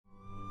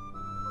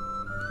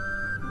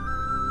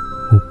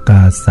ก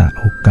าสะ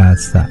โอกา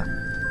สะ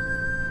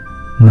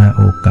ณ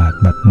โอกาส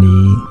บัด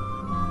นี้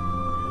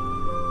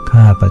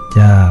ข้าพเ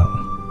จ้า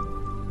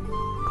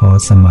ขอ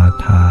สมา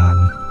ทาน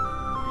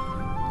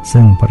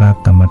ซึ่งพระ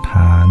กรรมฐ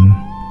าน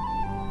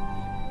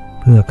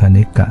เพื่อค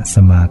ณิกะส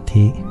มา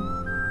ธิ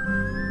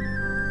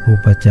อุ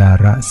ปจา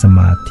รสม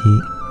าธิ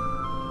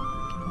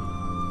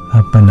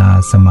อัปปนา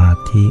สมา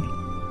ธิ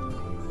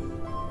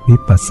วิ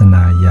ปัสสน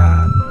าญา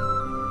ณ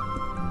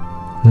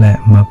และ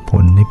มรรคผ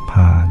ลนิพพ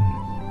าน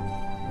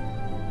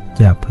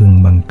จะพึง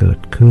บังเกิด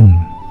ขึ้น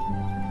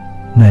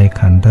ใน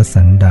ขันธ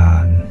สันดา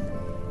น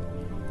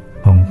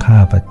ของข้า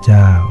พเ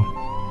จ้า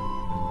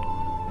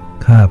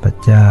ข้าพ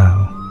เจ้า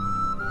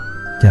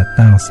จะ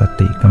ตั้งส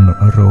ติกำหนด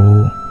รู้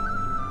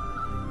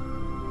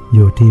อ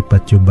ยู่ที่ปั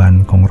จจุบัน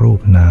ของรู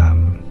ปนาม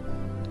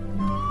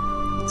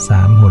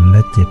3 หนแล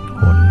ะ7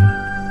 หน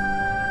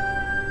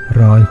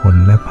100 หน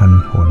และ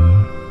1,000 หน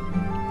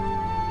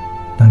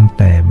ตั้งแ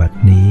ต่บัด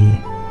นี้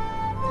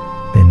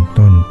เป็น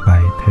ต้นไป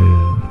เถิ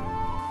ด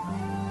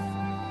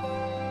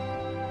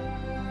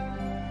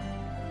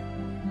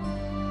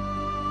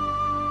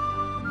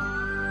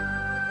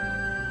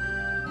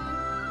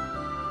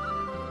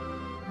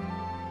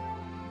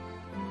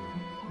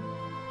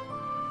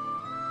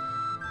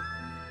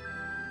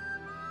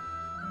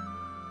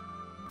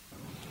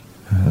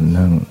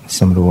นั่งส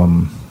ำรวม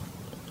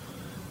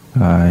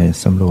กาย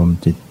สำรวม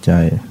จิตใจ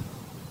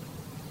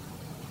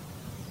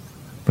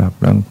ปรับ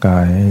ร่างกา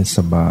ยให้ส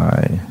บา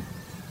ย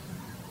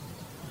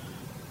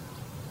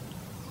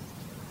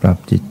ปรับ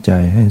จิตใจ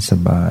ให้ส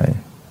บาย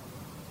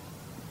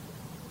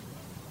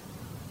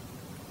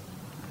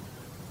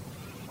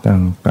ตั้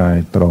งกาย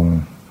ตรง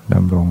ด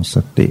ำรงส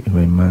ติไ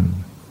ว้มั่น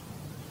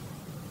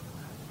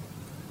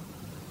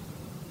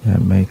อย่า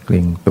ไม่เก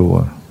ร็งตัว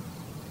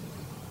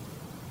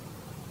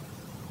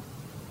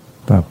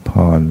ปรับ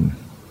ผ่อน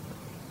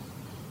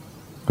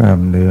กล้าม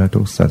เนื้อ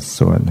ทุกสัด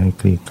ส่วนให้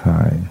คลี่คล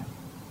าย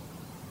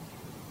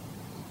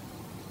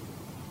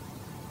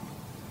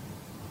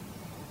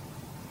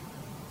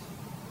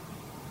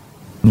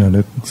ระ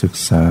ลึกศึก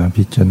ษา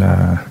พิจารณา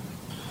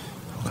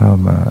เข้า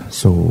มา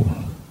สู่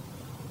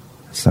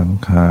สัง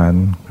ขาร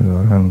คือ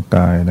ร่างก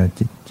ายและ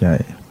จิตใจ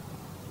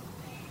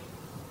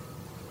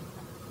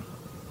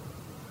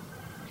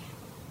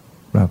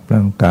ปรับ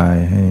ร่างกาย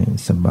ให้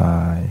สบ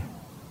าย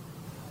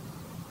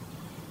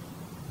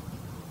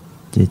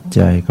จิตใ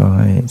จก็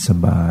ให้ส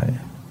บาย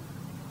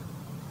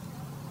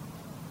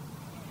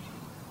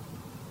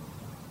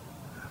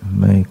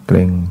ไม่เก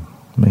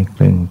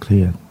ร็งเค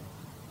รียด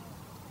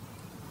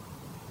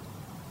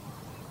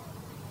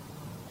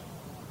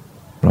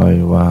ปล่อย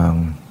วาง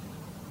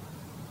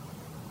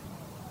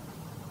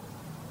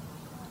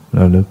ร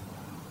ะลึก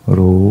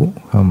รู้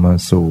เข้ามา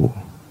สู่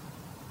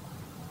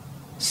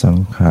สัง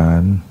ขา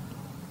ร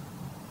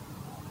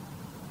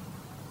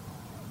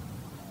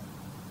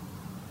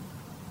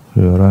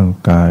คือร่าง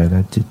กายแล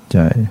ะจิตใจ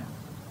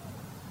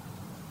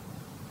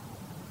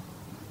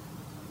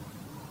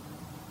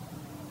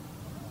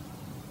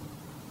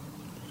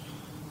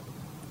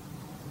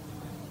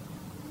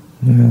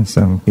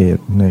สังเกต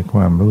ในคว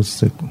ามรู้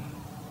สึก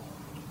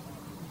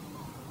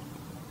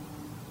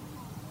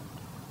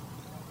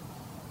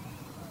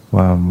ค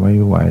วามไว้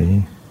ไหว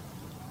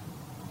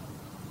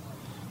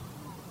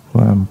ค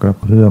วามกระ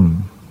เพื่อม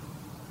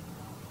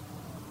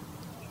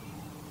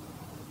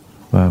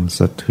ความส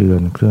ะเทือ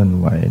นเคลื่อน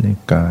ไหวใน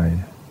กาย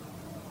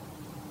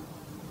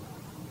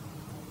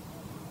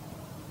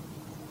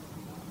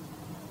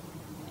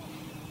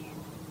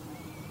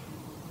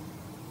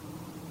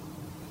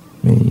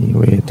มี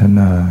เวทน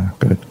า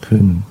เกิด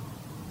ขึ้น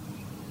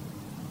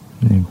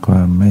ในคว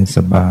ามไม่ส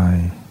บาย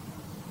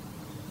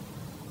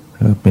ห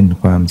รือเป็น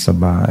ความส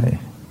บาย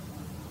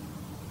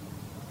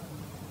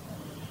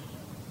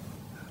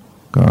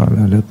ก็ร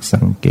ะลึก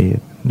สังเกต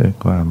ด้วย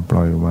ความป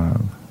ล่อยวาง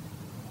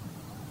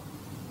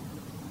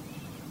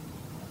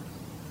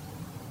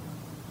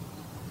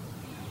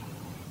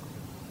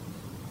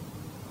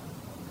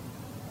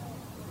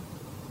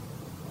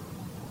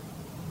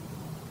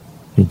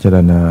พิจาร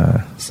ณา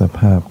สภ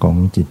าพของ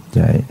จิตใจ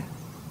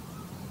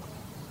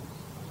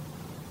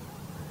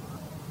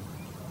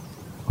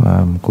ควา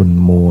มขุ่น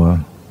มัว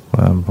คว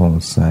ามผ่อง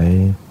ใส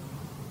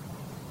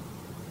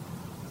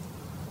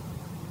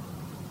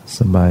ส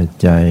บาย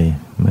ใจ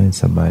ไม่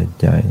สบาย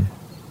ใจ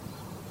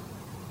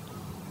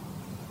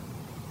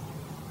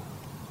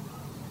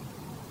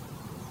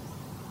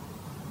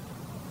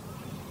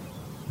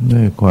ด้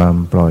วยความ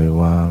ปล่อย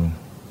วาง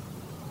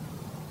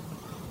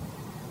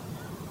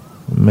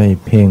ไม่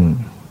เพ่ง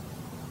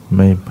ไ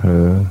ม่เผล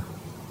อ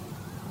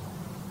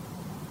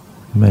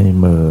ไม่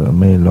เหม่อ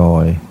ไม่ลอ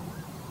ย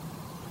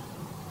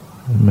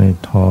ไม่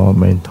ท้อ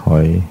ไม่ถอ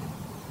ย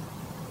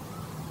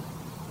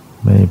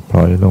ไม่ป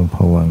ล่อยลงภ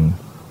วังค์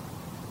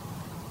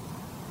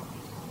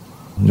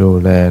ดู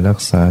แลรัก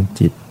ษา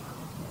จิต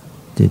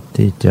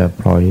ที่จะ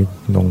ปล่อย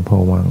ลงภ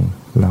วังค์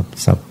หลับ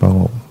สับประง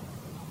ก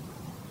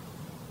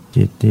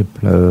จิตที่เผ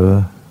ลอ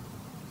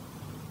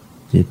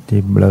จิต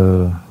ที่เบลอ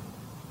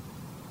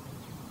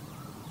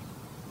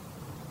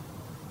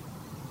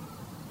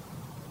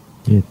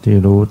จิตที่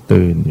รู้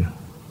ตื่นอยู่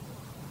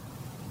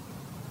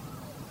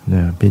น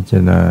ะพิจา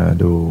รณา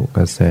ดูก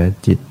ระแส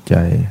จิตใจ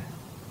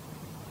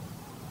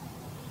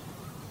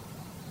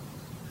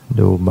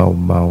ดูเ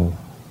บา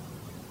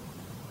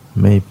ๆ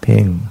ไม่เ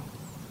พ่ง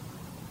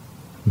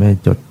ไม่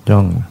จดจ้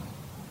อง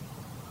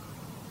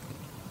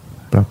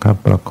ประคับ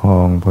ประคอ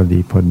งพอ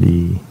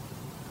ดี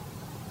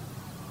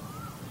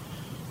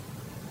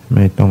ไ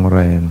ม่ต้องแร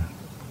ง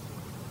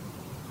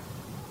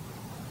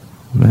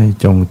ไม่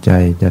จงใจ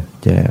จัด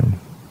แจง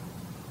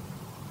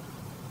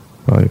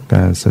ปล่อยก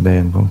ารแสด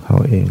งของเขา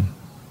เอง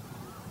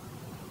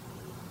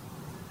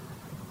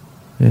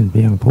เป็นเ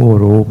พียงผู้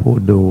รู้ผู้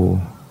ดู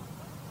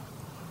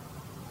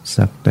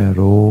สักแต่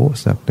รู้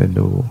สักแต่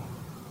ดู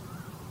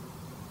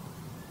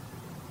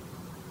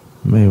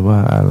ไม่ว่า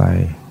อะไร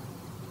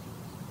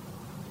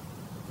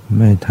ไ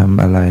ม่ท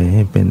ำอะไรใ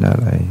ห้เป็นอะ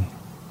ไร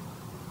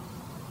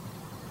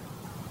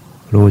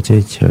รู้เ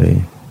ฉย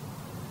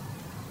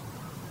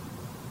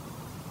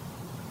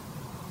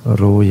ๆ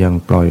รู้อย่าง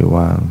ปล่อยว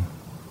าง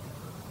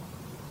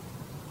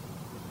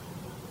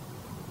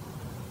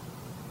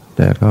แ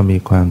ต่ก็มี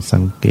ความสั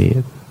งเก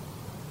ต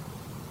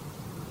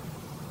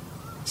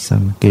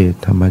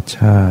ธรรมช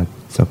าติ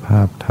สภ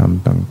าพธรรม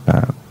ต่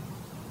างๆ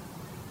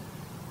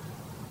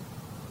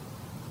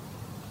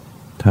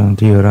ทั้ง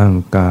ที่ร่าง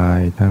กาย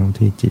ทั้ง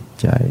ที่จิต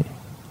ใจ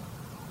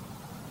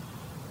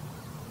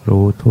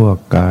รู้ทั่ว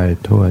กาย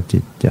ทั่วจิ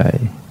ตใจ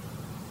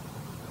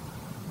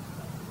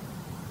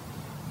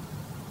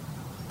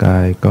กา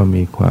ยก็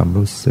มีความ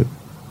รู้สึก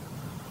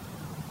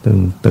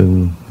ตึง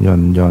ๆห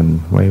ย่อน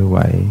ๆไหว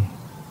ๆ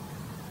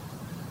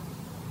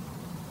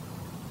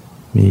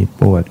มี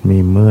ปวดมี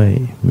เมื่อย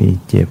มี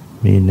เจ็บ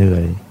มีเหนื่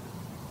อย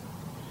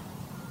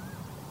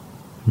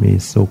มี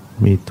สุข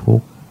มีทุ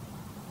กข์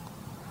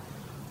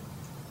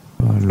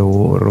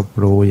รับ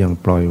รู้อย่าง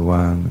ปล่อยว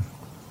าง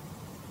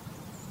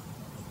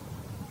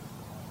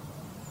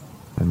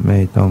ไม่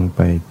ต้องไป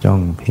จ้อ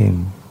งเพ่ง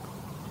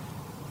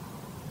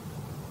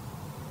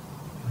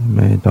ไ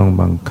ม่ต้อง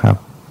บังคับ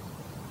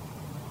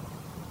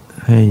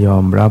ให้ยอ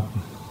มรับ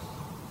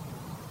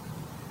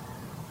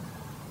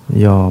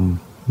ยอม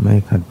ไม่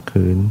ขัด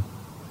ขืน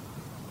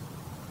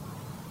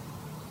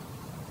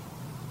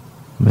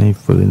ไม่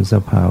ฝืนส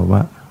ภาว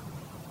ะ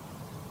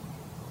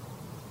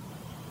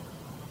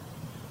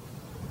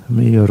ไ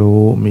ม่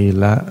รู้มี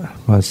ละ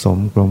ผสม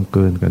กลมก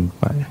ลืนกัน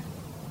ไป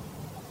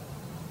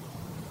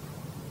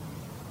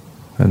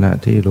ขณะ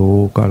ที่รู้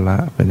ก็ละ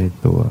ไปใน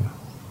ตัว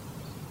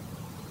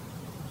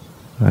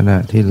ขณะ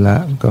ที่ละ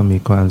ก็มี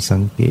ความสั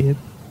งเก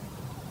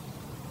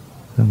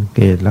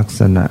ตลัก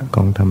ษณะข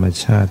องธรรม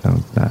ชาติ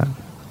ต่าง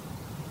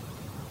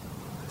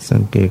ๆสั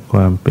งเกตคว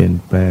ามเปลี่ยน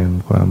แปลง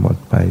ความหมด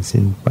ไป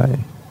สิ้นไป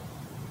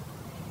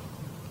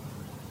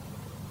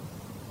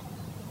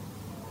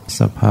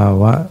สภา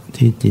วะ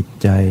ที่จิต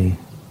ใจ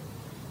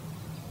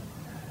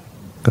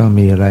ก็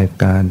มีราย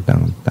การ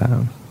ต่าง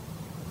ๆ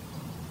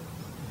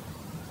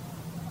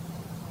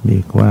มี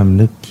ความ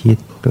นึกคิด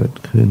เกิด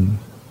ขึ้น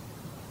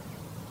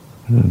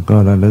ก็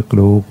ระลึก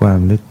รู้ความ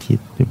นึกคิด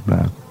หรือเป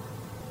ล่า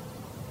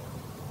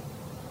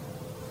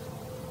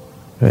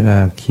เวลา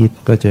คิด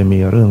ก็จะมี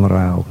เรื่องร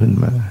าวขึ้น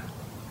มา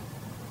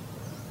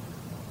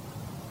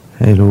ใ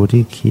ห้รู้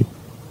ที่คิด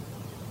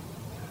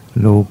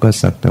รู้ก็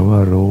สักแต่ว่า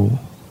รู้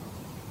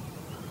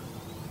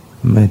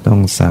ไม่ต้อ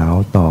งสาว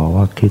ต่อ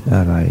ว่าคิดอ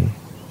ะไร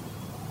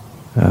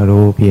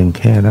รู้เพียงแ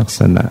ค่ลักษ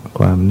ณะค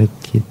วามนึก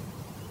คิด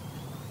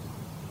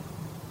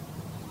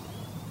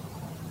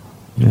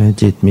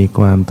จิตมีค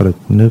วามตรึก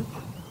นึก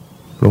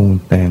ปรุง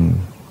แต่ง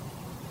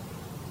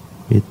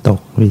วิต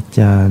กวิ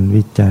จาร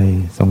วิจัย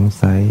สง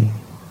สัย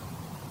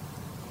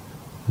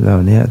เหล่า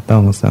นี้ต้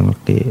องสัง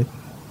เ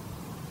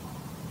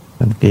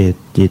กต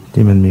จิต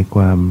ที่มันมีค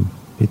วาม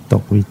วิต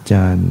กวิจ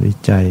ารวิ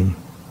จัย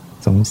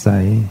สงสั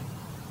ย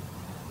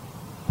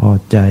พอ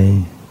ใจ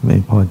ไม่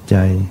พอใจ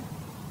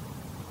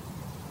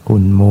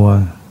ขุ่นมัว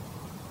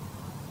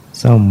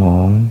เศร้าหมอ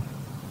ง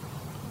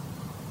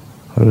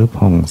หรือ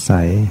ผ่องใส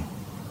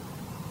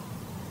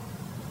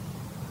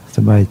ส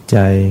บายใจ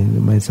หรื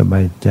อไม่สบ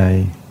ายใจ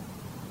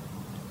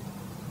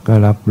ก็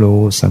รับรู้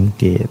สัง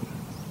เกต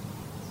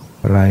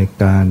ราย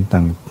การ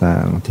ต่า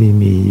งๆที่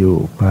มีอยู่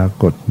ปรา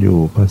กฏอยู่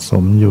ผส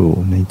มอยู่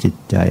ในจิต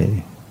ใจ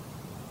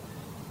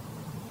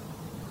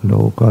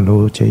รู้ก็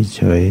รู้เ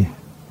ฉย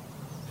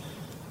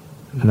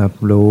ๆรับ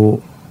รู้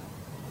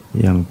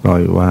อย่างปล่อ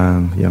ยวาง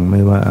อย่างไม่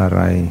ว่าอะไ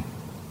ร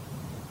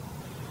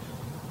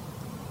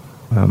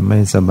ความไม่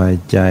สบาย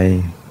ใจ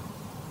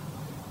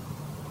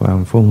ความ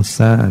ฟุ้ง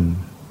ซ่าน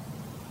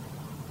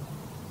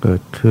เกิ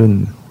ดขึ้น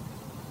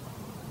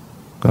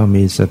ก็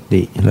มีส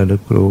ติระลึ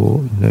กรู้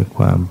ด้วยค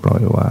วามปล่อ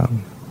ยวาง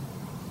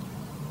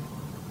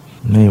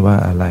ไม่ว่า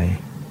อะไร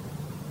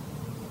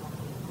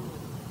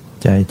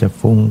ใจจะ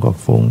ฟุ้งก็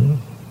ฟุ้ง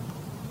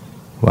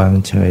วาง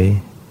เฉย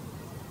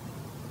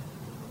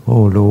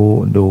ผู้รู้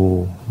ดู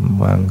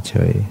วางเฉ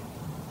ย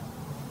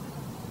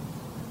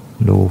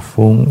รู้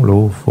ฟุ้ง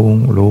รู้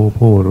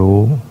ผู้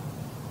รู้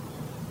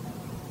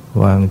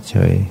วางเฉ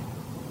ย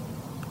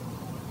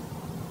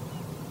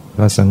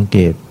ก็สังเก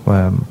ตคว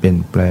ามเปลี่ยน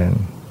แปลง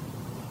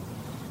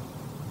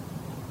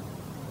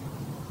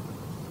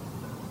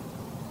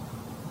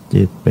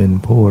จิตเป็น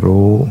ผู้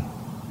รู้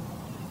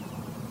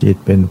จิต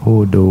เป็นผู้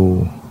ดู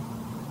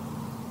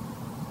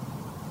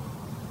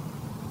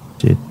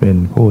จิตเป็น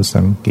ผู้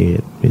สังเก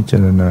ตพิจา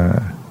รณา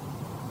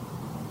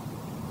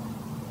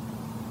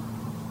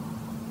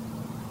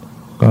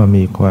ก็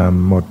มีความ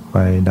หมดไป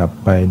ดับ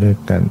ไปด้วย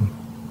กัน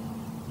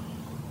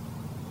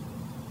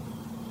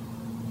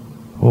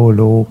ผู้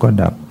รู้ก็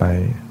ดับไป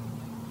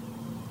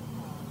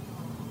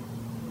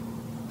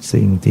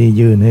สิ่งที่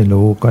ยื่นให้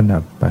รู้ก็ดั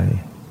บไป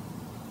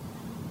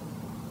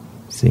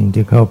สิ่ง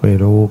ที่เข้าไป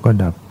รู้ก็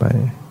ดับไป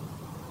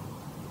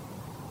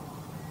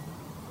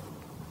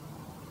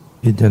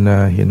พิจารณา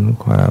เห็น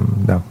ความ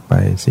ดับไป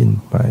สิ้น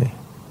ไป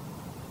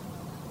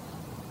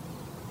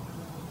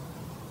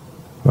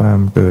ความ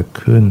เกิด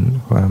ขึ้น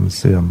ความเ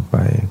สื่อมไป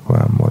คว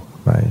ามหมด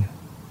ไป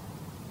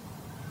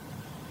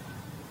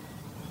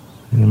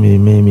ไ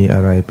ม่มีอ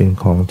ะไรเป็น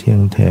ของเที่ย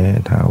งแท้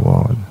ถาว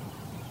ร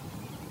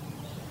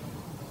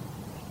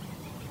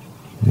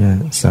เนี่ย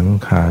สัง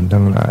ขาร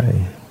ทั้งหลาย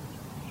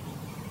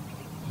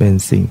เป็น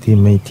สิ่งที่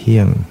ไม่เที่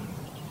ยง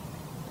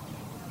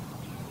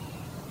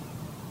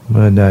เ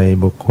มื่อใด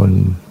บุคคล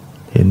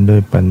เห็นด้ว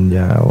ยปัญญ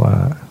าว่า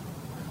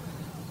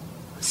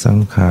สัง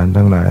ขาร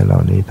ทั้งหลายเหล่า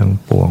นี้ทั้ง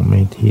ปวงไ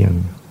ม่เที่ยง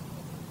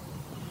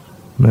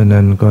เมื่อ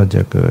นั้นก็จ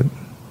ะเกิด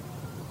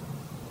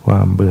คว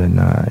ามเบื่อ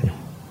หน่าย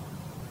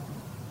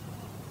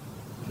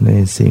ใน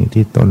สิ่ง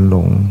ที่ตนหล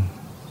ง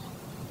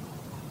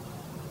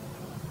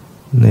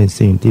ใน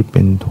สิ่งที่เ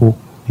ป็นทุก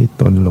ข์ที่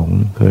ตนหลง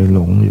เคยหล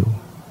งอยู่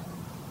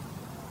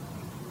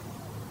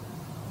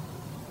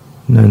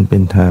นั่นเป็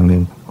นทางแห่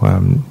งควา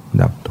ม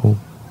ดับทุก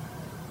ข์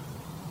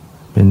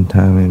เป็นท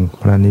างแห่ง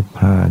พระนิพพ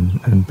าน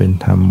อันเป็น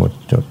ธรรมหมด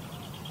จด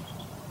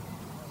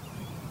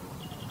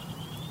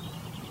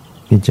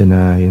พิจารณ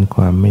าเห็นค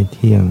วามไม่เ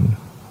ที่ยง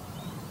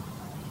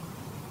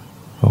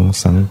ของ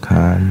สังข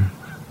าร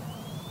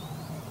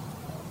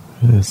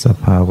ส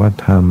ภาว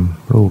ธรรม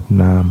รูป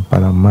นามป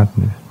รมัตถ์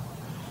เนี่ย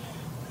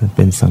เ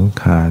ป็นสัง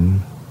ขาร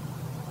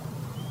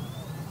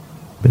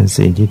เป็น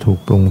สิ่งที่ถูก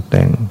ปรุงแ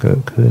ต่งเกิ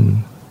ดขึ้น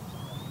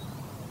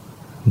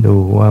ดู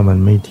ว่ามัน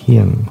ไม่เที่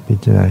ยงพิ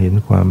จารณาเห็น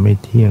ความไม่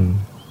เที่ยง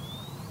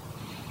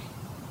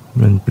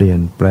มันเปลี่ย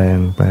นแปลง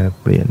แปร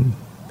เปลี่ยน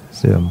เ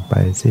สื่อมไป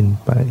สิ้น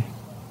ไป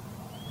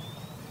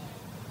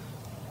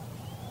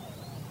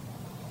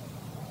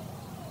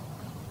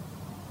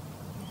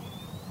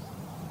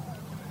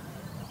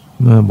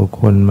เมื่อบุค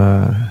คลมา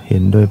เห็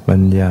นด้วยปั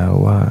ญญา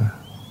ว่า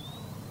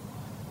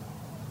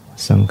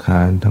สังข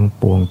ารทั้ง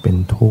ปวงเป็น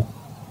ทุกข์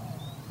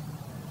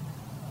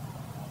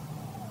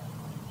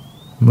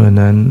เมื่อ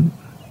นั้น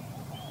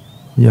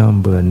ย่อม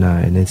เบื่อหน่า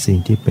ยในสิ่ง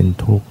ที่เป็น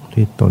ทุกข์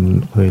ที่ตน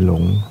เคยหล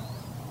ง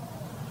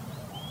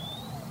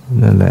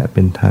นั่นแหละเ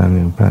ป็นทางแ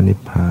ห่งพระนิพ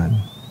พาน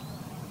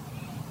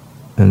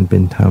อันเป็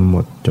นธรรมหม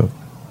ดจด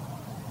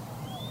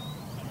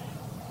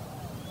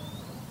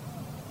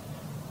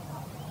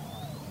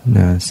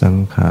สัง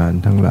ขาร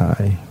ทั้งหลา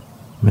ย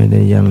ไม่ได้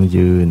ยั่ง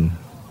ยืน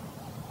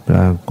ปร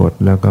ากฏ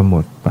แล้วก็หม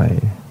ดไป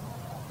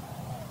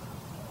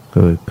เ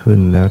กิดขึ้น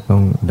แล้วต้อ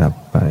งดับ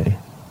ไป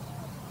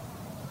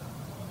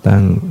ตั้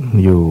ง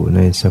อยู่ใน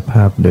สภ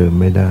าพเดิม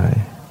ไม่ได้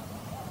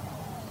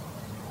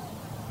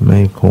ไม่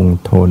คง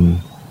ทน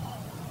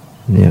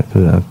เนี่ย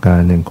คืออากา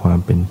รแห่งความ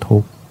เป็นทุ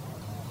กข์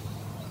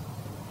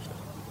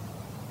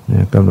เนี่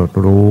ยกำหนด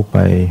รู้ไป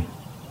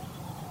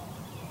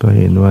ก็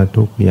เห็นว่า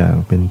ทุกอย่าง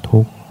เป็น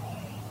ทุกข์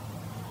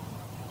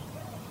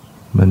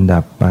มัน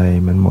ดับไป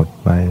มันหมด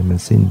ไปมัน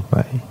สิ้นไป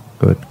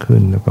เกิดขึ้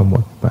นแล้วก็หม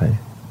ดไป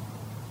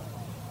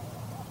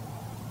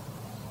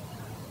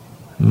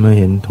เมื่อ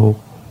เห็นทุก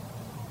ข์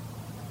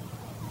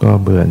ก็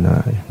เบื่อหน่า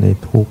ยใน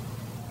ทุกข์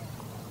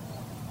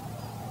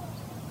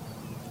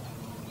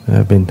และ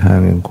เป็นทาง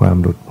แห่งความ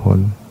หลุดพ้น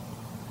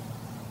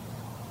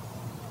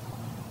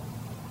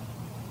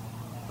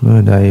เมื่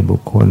อใดบุ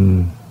คคล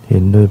เห็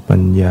นด้วยปั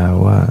ญญา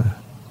ว่า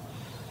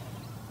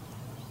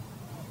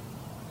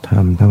ธรร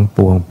มทั้งป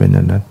วงเป็นอ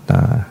นัตต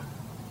า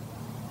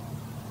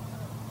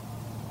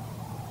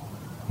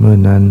เมื่อ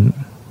นั้น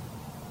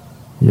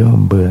ย่อม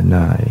เบื่อห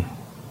น่าย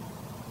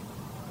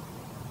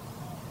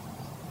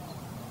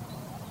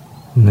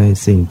ใน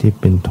สิ่งที่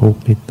เป็นทุกข์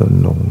ที่ตน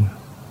หลง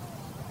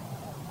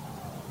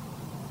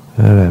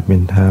นั่นแหละเป็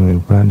นทางแห่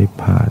งพระนิพ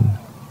พาน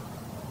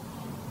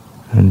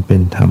อันเป็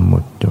นธรรมหม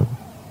ดจด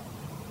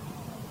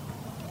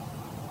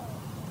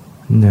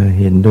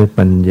เห็นด้วย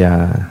ปัญญา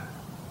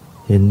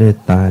เห็นด้วย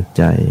ตาใ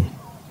จ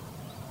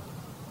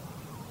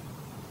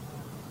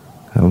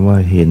คำว่า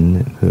เห็น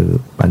คือ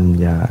ปัญ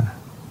ญา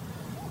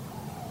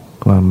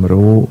ความ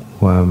รู้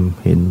ความ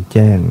เห็นแ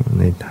จ้งใ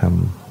นธรรม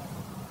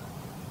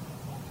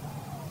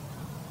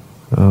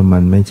มั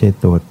นไม่ใช่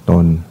ตัวต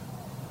น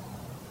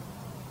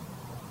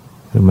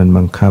คือมัน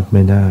บังคับไ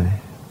ม่ได้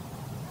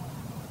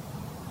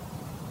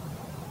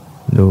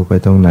ดูไป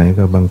ตรงไหน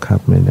ก็บังคับ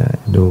ไม่ได้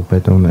ดูไป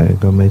ตรงไหน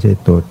ก็ไม่ใช่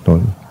ตัวต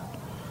น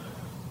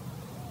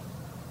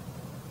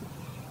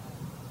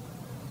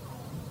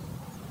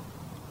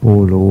ผู้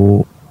รู้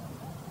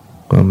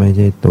ก็ไม่ใ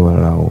ช่ตัว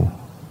เรา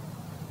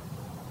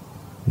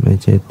ไม่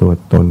ใช่ตัว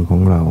ตนขอ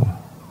งเรา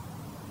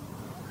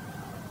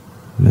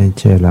ไม่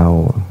ใช่เรา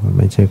ไ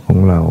ม่ใช่ของ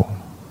เรา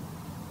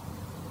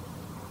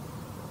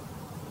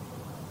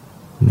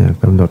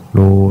กำหนด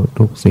รู้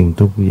ทุกสิ่ง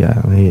ทุกอย่า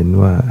งให้เห็น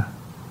ว่า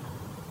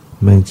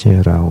ไม่ใช่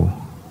เรา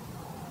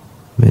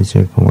ไม่ใช่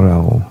ของเรา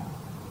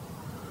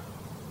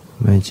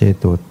ไม่ใช่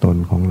ตัวตน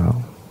ของเรา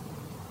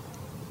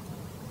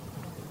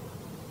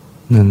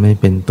นั่นไม่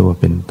เป็นตัว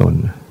เป็นตน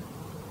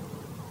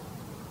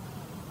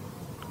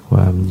คว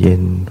ามเย็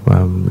นคว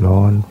ามร้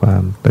อนควา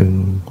มตึง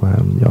ควา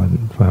มหย่อน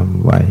ความ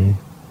ไหว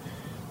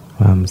ค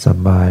วามส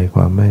บายค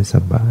วามไม่ส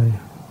บาย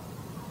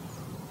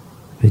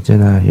พิจา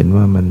รณาเห็น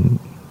ว่ามัน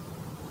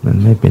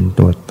ไม่เป็น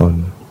ตัวตน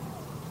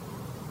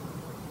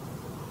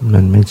มั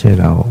นไม่ใช่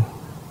เรา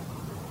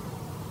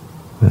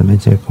มันไม่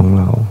ใช่ของ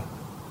เรา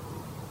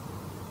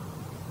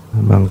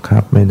บังคั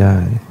บไม่ได้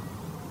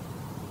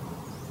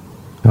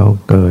เขา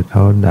เกิดเข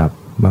าดับ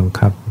บัง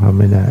คับเขา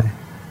ไม่ได้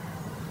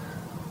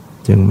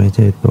จึงไม่ใ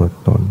ช่ตัว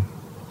ตน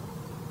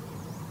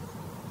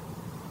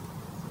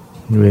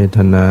เวท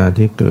นา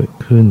ที่เกิด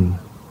ขึ้น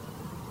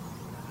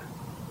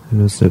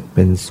รู้สึกเ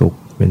ป็นสุข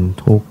เป็น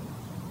ทุกข์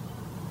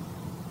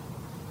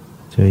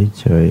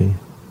เฉย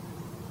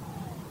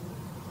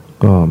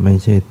ๆก็ไม่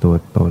ใช่ตัว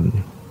ตน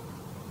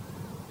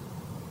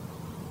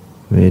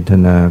เวท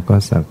นาก็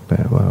สักแ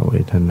ต่ว่าเว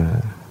ทนา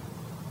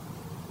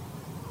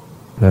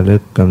ระลึ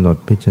กกำหนด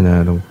พิจารณา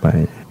ลงไป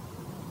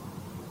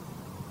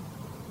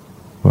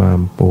ความ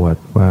ปวด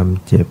ความ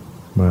เจ็บ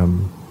ความ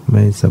ไ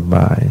ม่สบ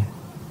าย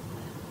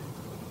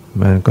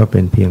มันก็เป็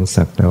นเพียง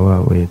สักแต่ว่า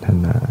เวท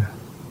นา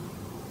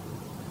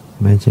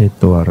ไม่ใช่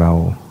ตัวเรา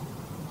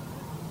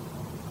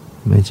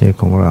ไม่ใช่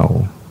ของเรา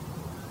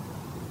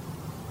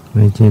ไ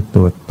ม่ใช่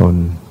ตัวตน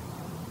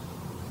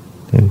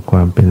แห่งคว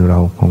ามเป็นเรา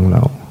ของเร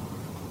า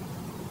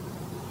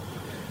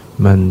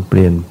มันเป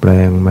ลี่ยนแปล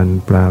งมัน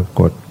ปรา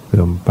กฏเ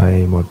สื่อมไป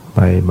หมดไป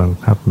บัง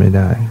คับไม่ไ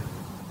ด้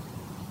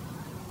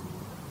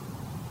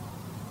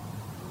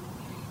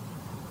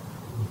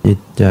จิต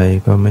ใจ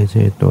ก็ไม่ใ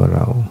ช่ตัวเร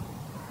า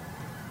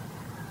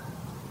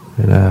เว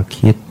ลา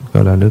คิดก็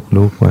ระลึก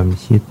รู้ความ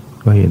คิด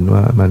ก็เห็น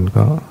ว่ามัน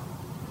ก็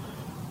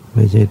ไ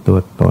ม่ใช่ตัว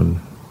ตน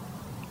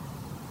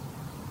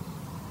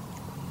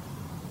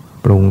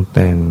ปรุงแ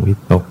ต่งวิ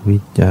ตกวิ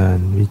จาร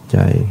วิ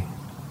จัย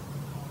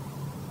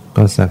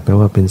ก็สักแต่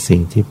ว่าเป็นสิ่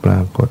งที่ปร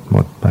ากฏหม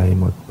ดไป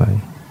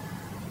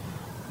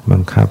บั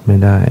งคับไม่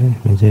ได้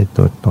ไม่ใช่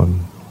ตัวตน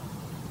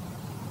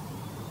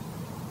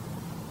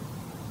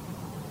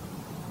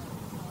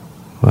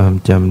ความ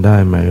จำได้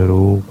หมาย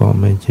รู้ก็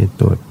ไม่ใช่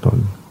ตัวตน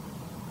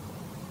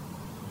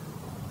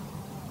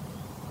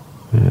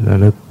ระ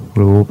ลึก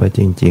รู้ไปจ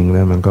ริงๆแ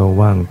ล้วมันก็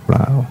ว่างเป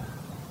ล่า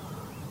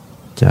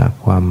จาก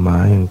ความหมา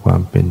ยแห่งควา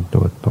มเป็น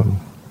ตัวตน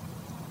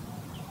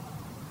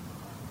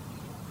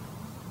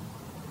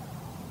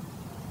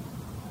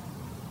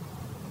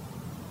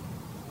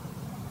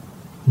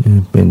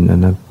เป็นอ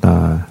นัตตา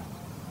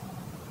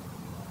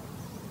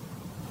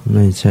ไ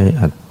ม่ใช่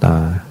อัตตา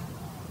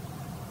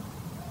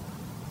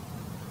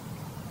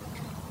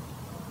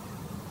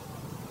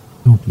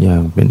ทุกอย่า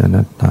งเป็นอ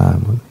นัตตา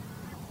หมด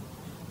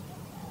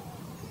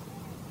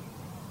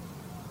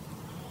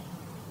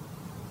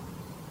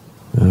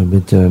พิ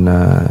จารณา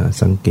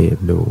สังเกต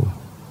ดู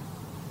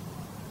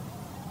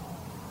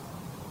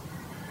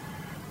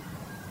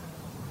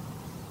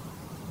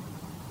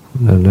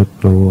ระลึก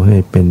รู้ให้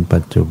เป็นปั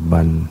จจุ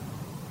บัน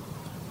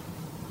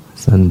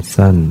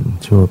สั้น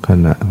ๆชั่วข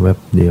ณะแวบ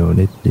เดียว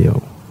นิดเดียว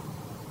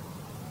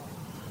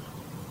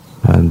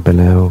ผ่านไป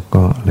แล้ว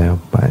ก็แล้ว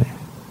ไป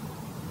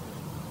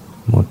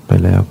หมดไป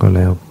แล้วก็แ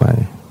ล้วไป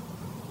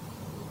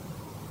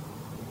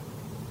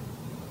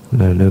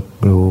ระลึก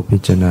รู้พิ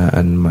จารณา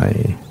อันใหม่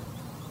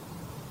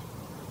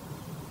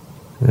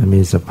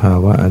มีสภา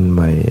วะอันให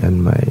ม่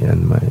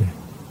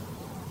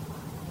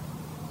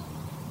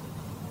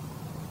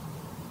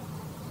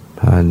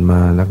ผ่านม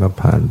าแล้วก็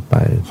ผ่านไป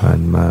ผ่าน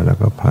มาแล้ว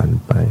ก็ผ่าน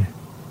ไป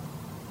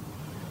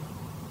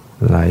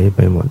ไหลไป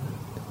หม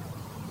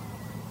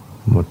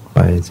ดไป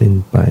สิ้น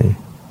ไป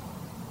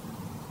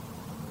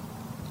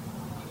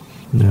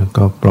แล้ว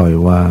ก็ปล่อย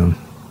วาง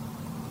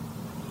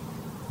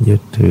ยึ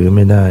ดถือไ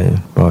ม่ได้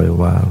ปล่อย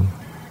วาง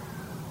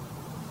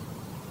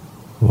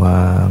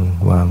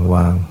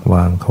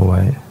เขาไ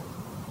ว้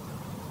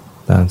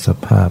ตามส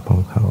ภาพขอ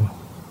งเขา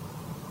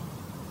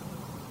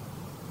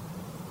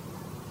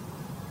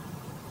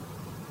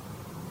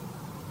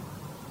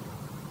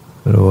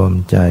รวม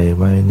ใจ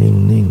ไว้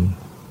นิ่ง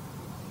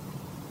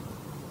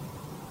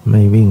ๆไ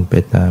ม่วิ่งไป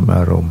ตามอ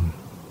ารมณ์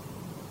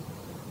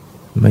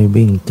ไม่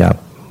วิ่งจับ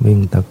วิ่ง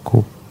ตะคุ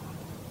บ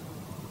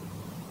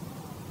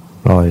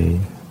ปล่อย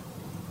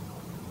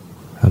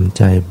ทำใ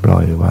จปล่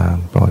อยวาง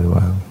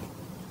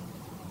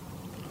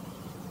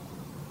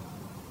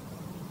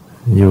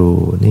อยู่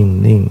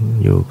นิ่ง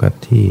ๆอยู่กับ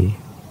ที่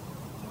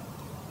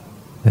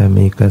แต่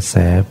มีกระแส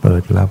เปิ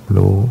ดรับ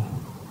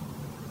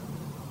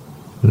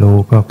รู้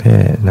ก็แค่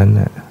นั้น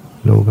น่ะ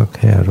รู้ก็แ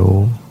ค่รู้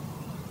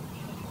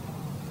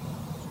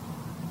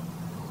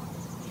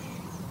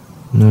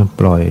เมื่อ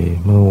ปล่อย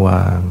เมื่อว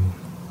าง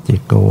จิ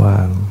ตก็ว่า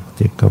ง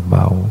จิตก็เบ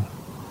า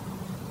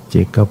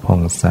จิตก็ผ่อ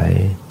งใส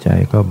ใจ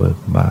ก็เบิก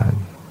บาน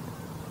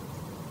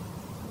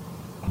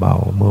เบา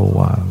เมื่อ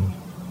วาง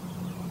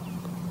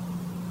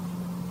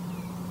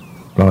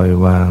ปล่อย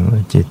วาง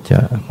จิตจ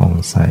ะผ่อง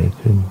ใส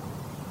ขึ้น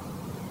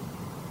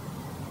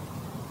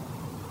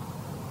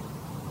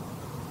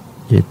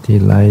จิตที่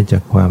ไร้จา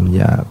กความอ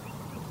ยาก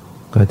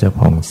ก็จะ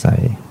ผ่องใส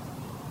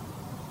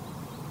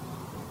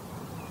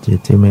จิต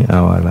ที่ไม่เอ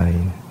าอะไร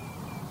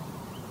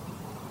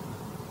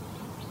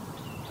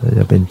จ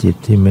ะเป็นจิต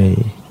ที่ไม่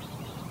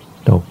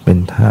ตกเป็น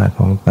ทาส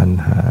ของตัณ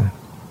หา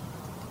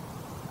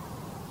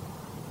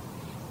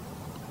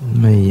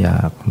ไม่อย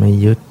ากไม่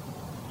ยึด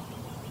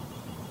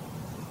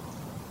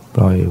ป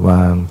ล่อยว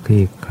างค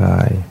ลี่คลา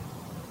ย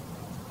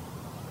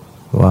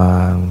วา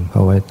งเข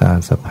าไว้ตาม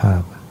สภา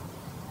พ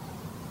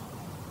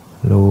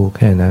รู้แ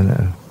ค่นั้น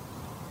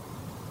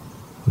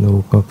รู้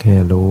ก็แค่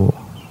รู้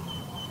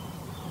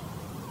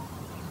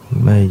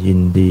ไม่ยิ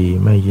นดี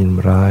ไม่ยิน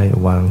ร้าย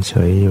วางเฉ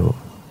ยอยู่